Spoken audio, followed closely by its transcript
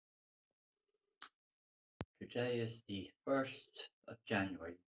Today is the 1st of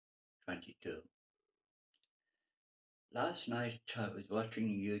January 22. Last night I was watching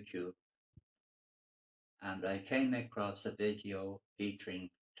YouTube and I came across a video featuring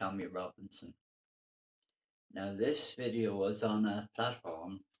Tommy Robinson. Now this video was on a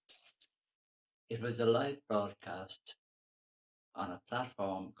platform. It was a live broadcast on a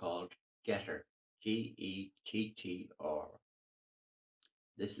platform called GETTR, GETTR.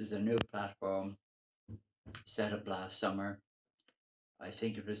 This is a new platform set up last summer. I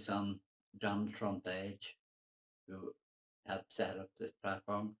think it was some Donald Trump age who helped set up this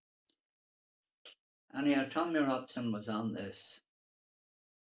platform. Anyhow, Tommy Robinson was on this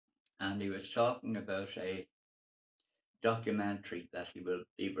and he was talking about a documentary that he will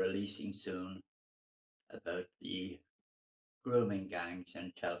be releasing soon about the grooming gangs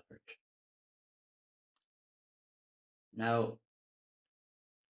in Telford. Now,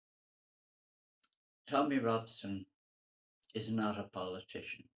 Tommy Robinson is not a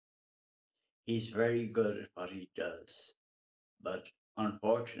politician. He's very good at what he does, but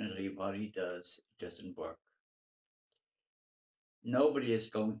unfortunately what he does doesn't work. Nobody is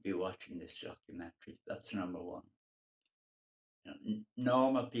going to be watching this documentary. That's number one.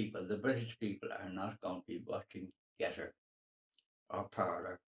 Normal people, the British people, are not going to be watching GETTR or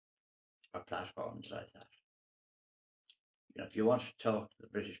Parler or platforms like that. If you want to talk to the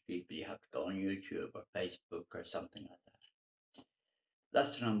British people, you have to go on YouTube or Facebook or something like that.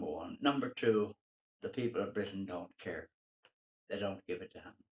 That's number one. Number two, the people of Britain don't care. They don't give a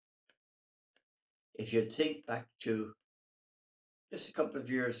damn. If you think back to just a couple of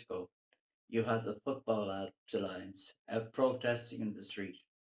years ago, you had the Football Lads Alliance out protesting in the street,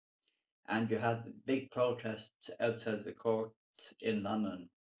 and you had the big protests outside the courts in London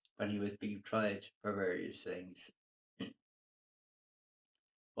when he was being tried for various things.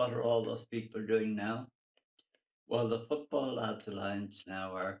 What are all those people doing now? Well, the Football Lads Alliance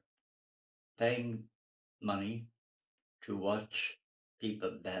now are paying money to watch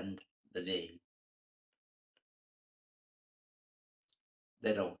people bend the knee.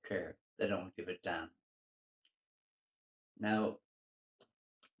 They don't care. They don't give a damn. Now,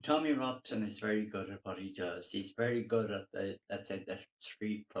 Tommy Robinson is very good at what he does. He's very good at the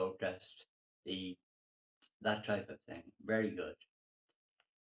street protest, that type of thing. Very good.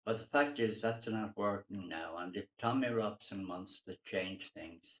 But the fact is that's not working now, and if Tommy Robinson wants to change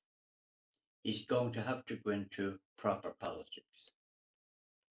things, he's going to have to go into proper politics.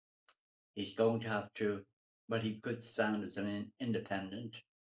 He's going to have to, well, he could stand as an independent,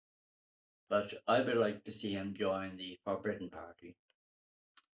 but I would like to see him join the For Britain party.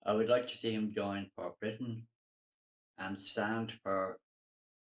 I would like to see him join For Britain and stand for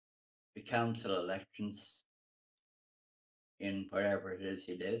the council elections in wherever it is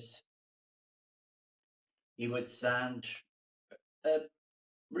he lives. He would stand a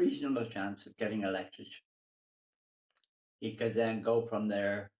reasonable chance of getting elected. He could then go from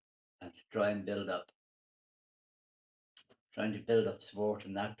there and trying to build up support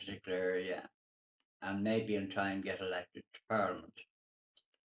in that particular area, and maybe in time get elected to Parliament.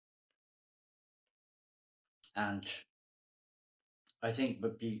 And I think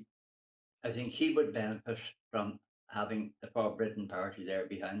he would benefit from having the For Britain party there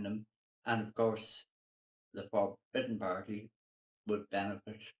behind him, and of course the For Britain party would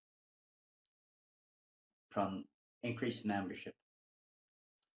benefit from increased membership.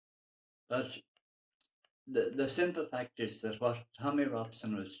 But the simple fact is that what Tommy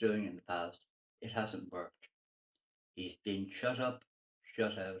Robinson was doing in the past, it hasn't worked. He's been shut up,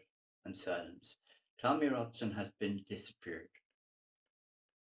 shut out, and silenced. Tommy Robinson has been disappeared.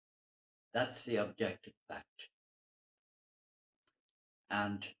 That's the objective fact.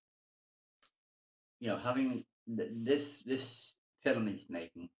 And having this film he's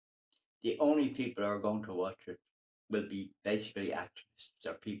making, the only people who are going to watch it will be basically activists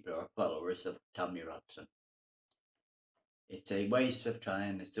or people who are followers of Tommy Robinson. It's a waste of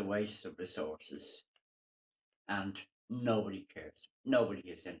time, it's a waste of resources, and nobody cares. Nobody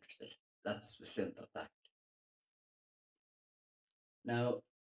is interested. That's the simple fact. Now,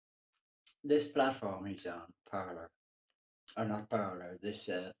 this platform he's on, Parler, or not Parler, this,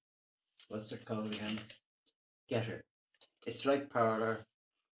 what's it called again? GETTR. It's like Parler,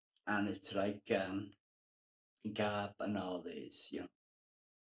 and it's like Gap and all these,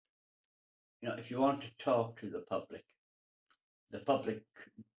 if you want to talk to the public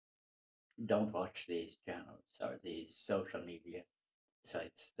don't watch these channels or these social media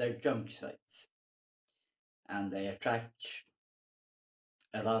sites. They're junk sites, and they attract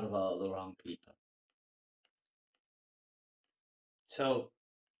a lot of all the wrong people. So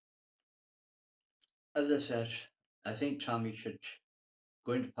As I said, I think Tommy should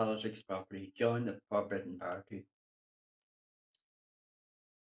go into politics properly, join the Forbidden Party,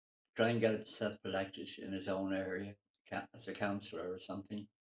 try and get himself elected in his own area as a councillor or something,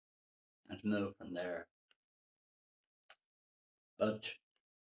 and move from there. But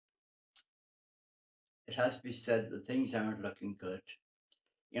it has to be said that things aren't looking good.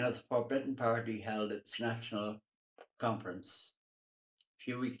 You know, the Forbidden Party held its national conference a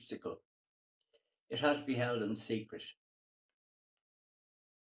few weeks ago. It had to be held in secret.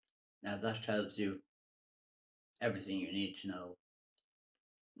 Now that tells you everything you need to know.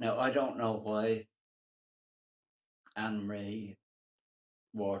 Now, I don't know why Anne-Marie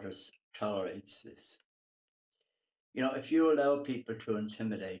Waters tolerates this. You know, if you allow people to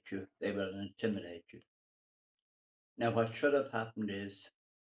intimidate you, they will intimidate you. Now, what should have happened is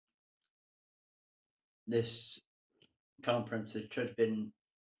this conference, it should have been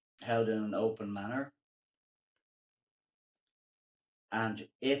held in an open manner. And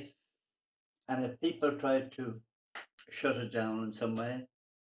if people tried to shut it down in some way,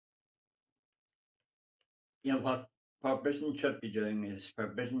 you know, what Britain should be doing is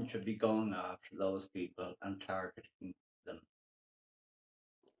Britain should be going after those people and targeting them.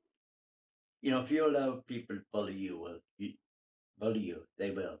 You know, if you allow people to bully you, they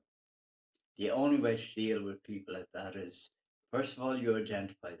will. The only way to deal with people like that is, first of all, you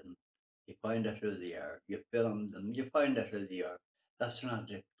identify them. You find out who they are. You film them. You find out who they are. That's not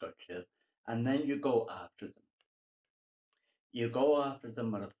difficult to do. And then you go after them. You go after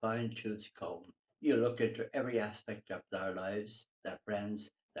them with a fine-tooth comb. You look into every aspect of their lives, their friends,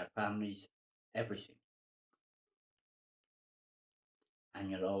 their families, everything.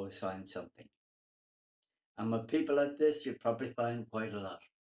 And you'll always find something. And with people like this, you probably find quite a lot.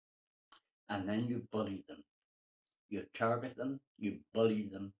 And then you bully them. You target them, you bully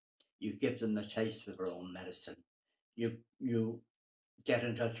them, you give them a taste of their own medicine. You get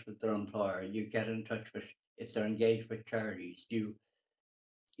in touch with their employer, you get in touch with, if they're engaged with charities, you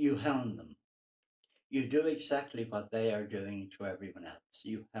hound them. You do exactly what they are doing to everyone else.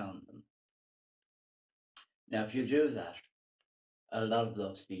 You hound them. Now, if you do that, a lot of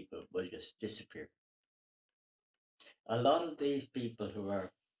those people will just disappear. A lot of these people who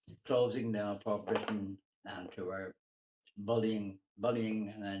are closing down for Britain and who are bullying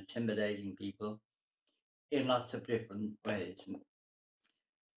and intimidating people in lots of different ways.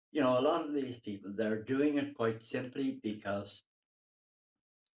 You know, a lot of these people, they're doing it quite simply because,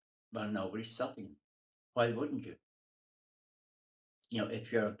 well, nobody's stopping them. Why wouldn't you? You know,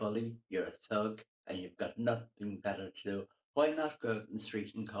 if you're a bully, you're a thug, and you've got nothing better to do, why not go out in the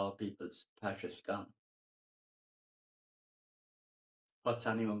street and call people's precious scum? What's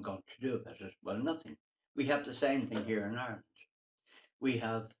anyone going to do about it? Well, nothing. We have the same thing here in Ireland. We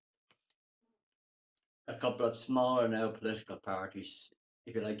have a couple of smaller now political parties,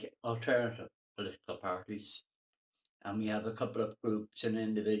 if you like, alternative political parties, and we have a couple of groups and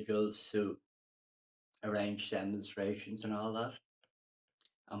individuals who arrange demonstrations and all that.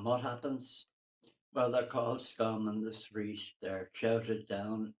 And what happens? Well, they're called scum in the street, they're shouted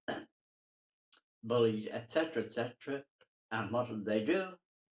down, bullied, etc., etc. And what do?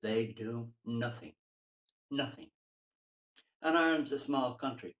 They do nothing. Nothing. And Ireland's a small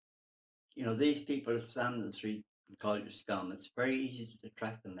country. You know, these people stand in the street and call you scum. It's very easy to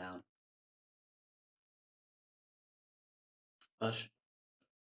track them down. But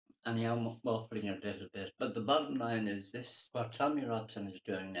anyhow, I'm waffling a little bit. But the bottom line is this: what Tommy Robson is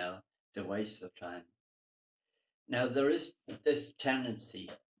doing now is a waste of time. Now, there is this tendency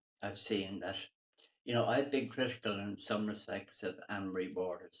I've seen that, you know, I've been critical in some respects of Anne-Marie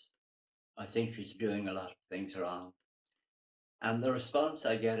Waters. I think she's doing a lot of things wrong. And the response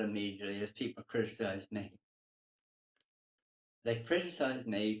I get immediately is people criticize me. They criticize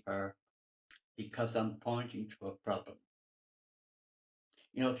me because I'm pointing to a problem.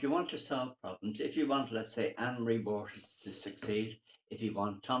 You know, if you want to solve problems, if you want, let's say, Anne-Marie Waters to succeed, if you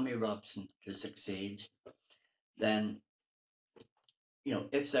want Tommy Robson to succeed, then, you know,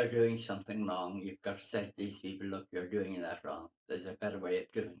 if they're doing something wrong, you've got to say to these people, look, you're doing that wrong. There's a better way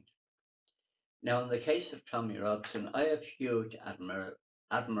of doing it. Now, in the case of Tommy Robson, I have huge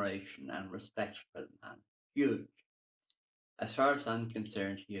admiration and respect for the man. Huge. As far as I'm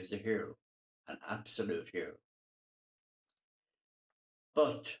concerned, he is a hero, an absolute hero.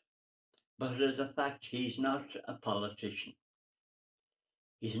 But it is a fact he's not a politician.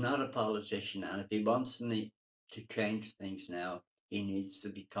 He's not a politician, and if he wants to change things now, he needs to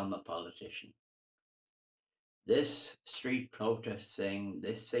become a politician. This street protest thing,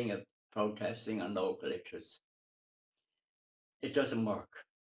 this thing of protesting on local issues, it doesn't work.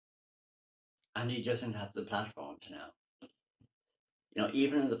 and he doesn't have the platforms now. You know,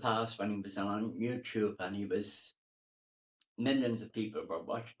 even in the past when he was on YouTube and he was, millions of people were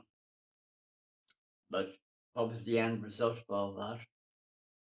watching him. But what was the end result of all that?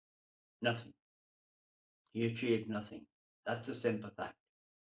 Nothing. He achieved nothing. That's a simple fact.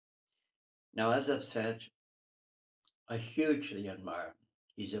 Now, as I've said, I hugely admire him.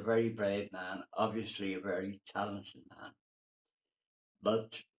 He's a very brave man, obviously a very talented man,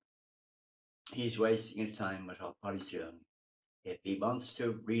 but he's wasting his time with what he's doing. If he wants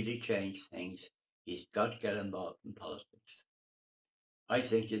to really change things, he's got to get involved in politics. I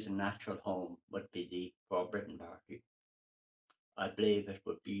think his natural home would be the For Britain Party. I believe it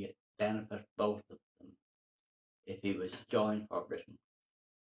would be benefit both of them if he was to join For Britain,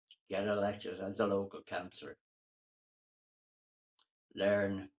 get elected as a local councillor,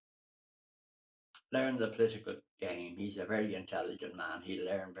 learn the political game. He's a very intelligent man. He'll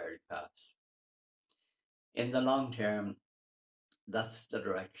learn very fast. In the long term, that's the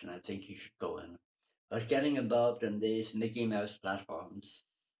direction I think he should go in. But getting involved in these Mickey Mouse platforms,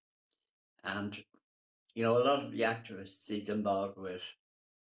 and a lot of the activists he's involved with,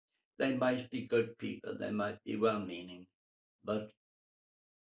 they might be good people, they might be well-meaning, but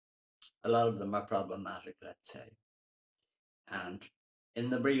a lot of them are problematic, let's say. And in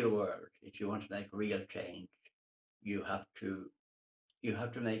the real world, if you want to make real change, you have to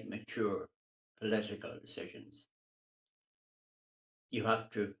make mature political decisions. You have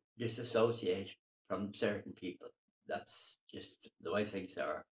to disassociate from certain people. That's just the way things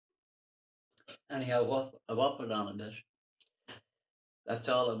are. Anyhow, I waffled on a bit. That's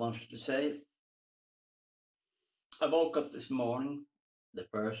all I wanted to say. I woke up this morning, the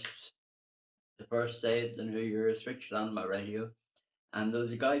first day of the new year, switched on my radio, and there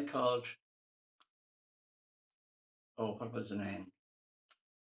was a guy called, what was the name?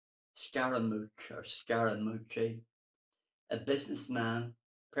 Scaramucci, a businessman,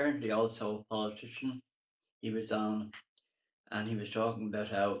 apparently also a politician. He was on, and he was talking about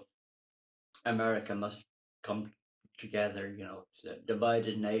how America must come together, it's a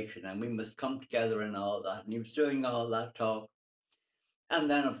divided nation, and we must come together and all that. And he was doing all that talk. And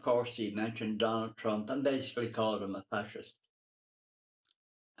then, of course, he mentioned Donald Trump and basically called him a fascist.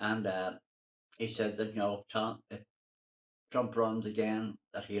 And he said that, if Trump runs again,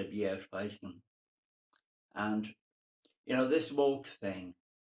 that he'll be out fighting him. And, this woke thing,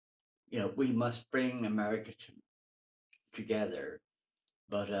 we must bring America together.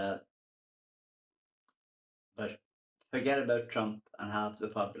 But forget about Trump and half the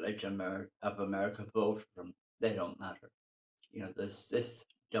population of America vote for him. They don't matter. There's this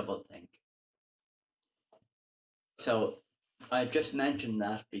double think. So I just mentioned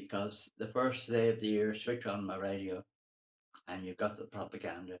that because the first day of the year, switch on my radio and you've got the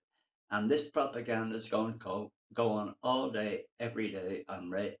propaganda. And this propaganda is going to go on all day, every day,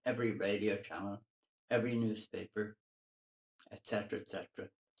 on every radio channel, every newspaper, etc., etc.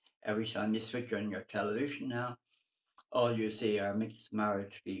 Every time you switch on your television now, all you see are mixed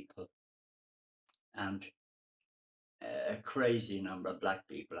marriage people and a crazy number of black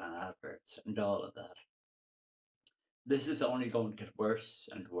people on adverts and all of that. This is only going to get worse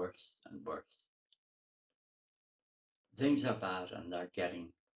and worse and worse. Things are bad and they're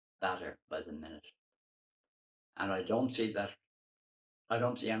getting better by the minute. And I don't see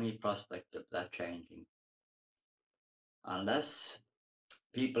any prospect of that changing. Unless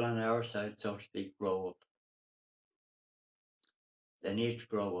people on our side, so to speak, grow up. They need to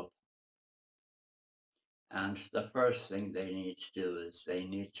grow up. And the first thing they need to do is they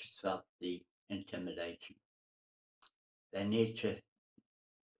need to stop the intimidation. They need to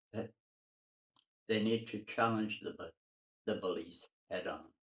challenge the bullies head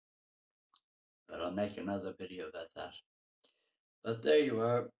on. But I'll make another video about that. But there you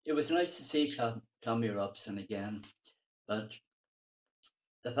are. It was nice to see Tommy Robson again, but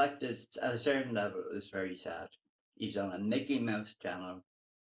the fact is, at a certain level, it was very sad. He's on a Mickey Mouse channel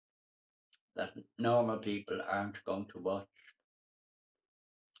that normal people aren't going to watch.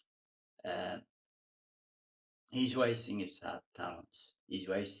 He's wasting his talents. He's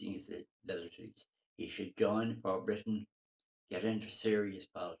wasting his abilities. He should join For Britain, get into serious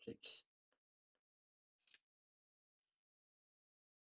politics.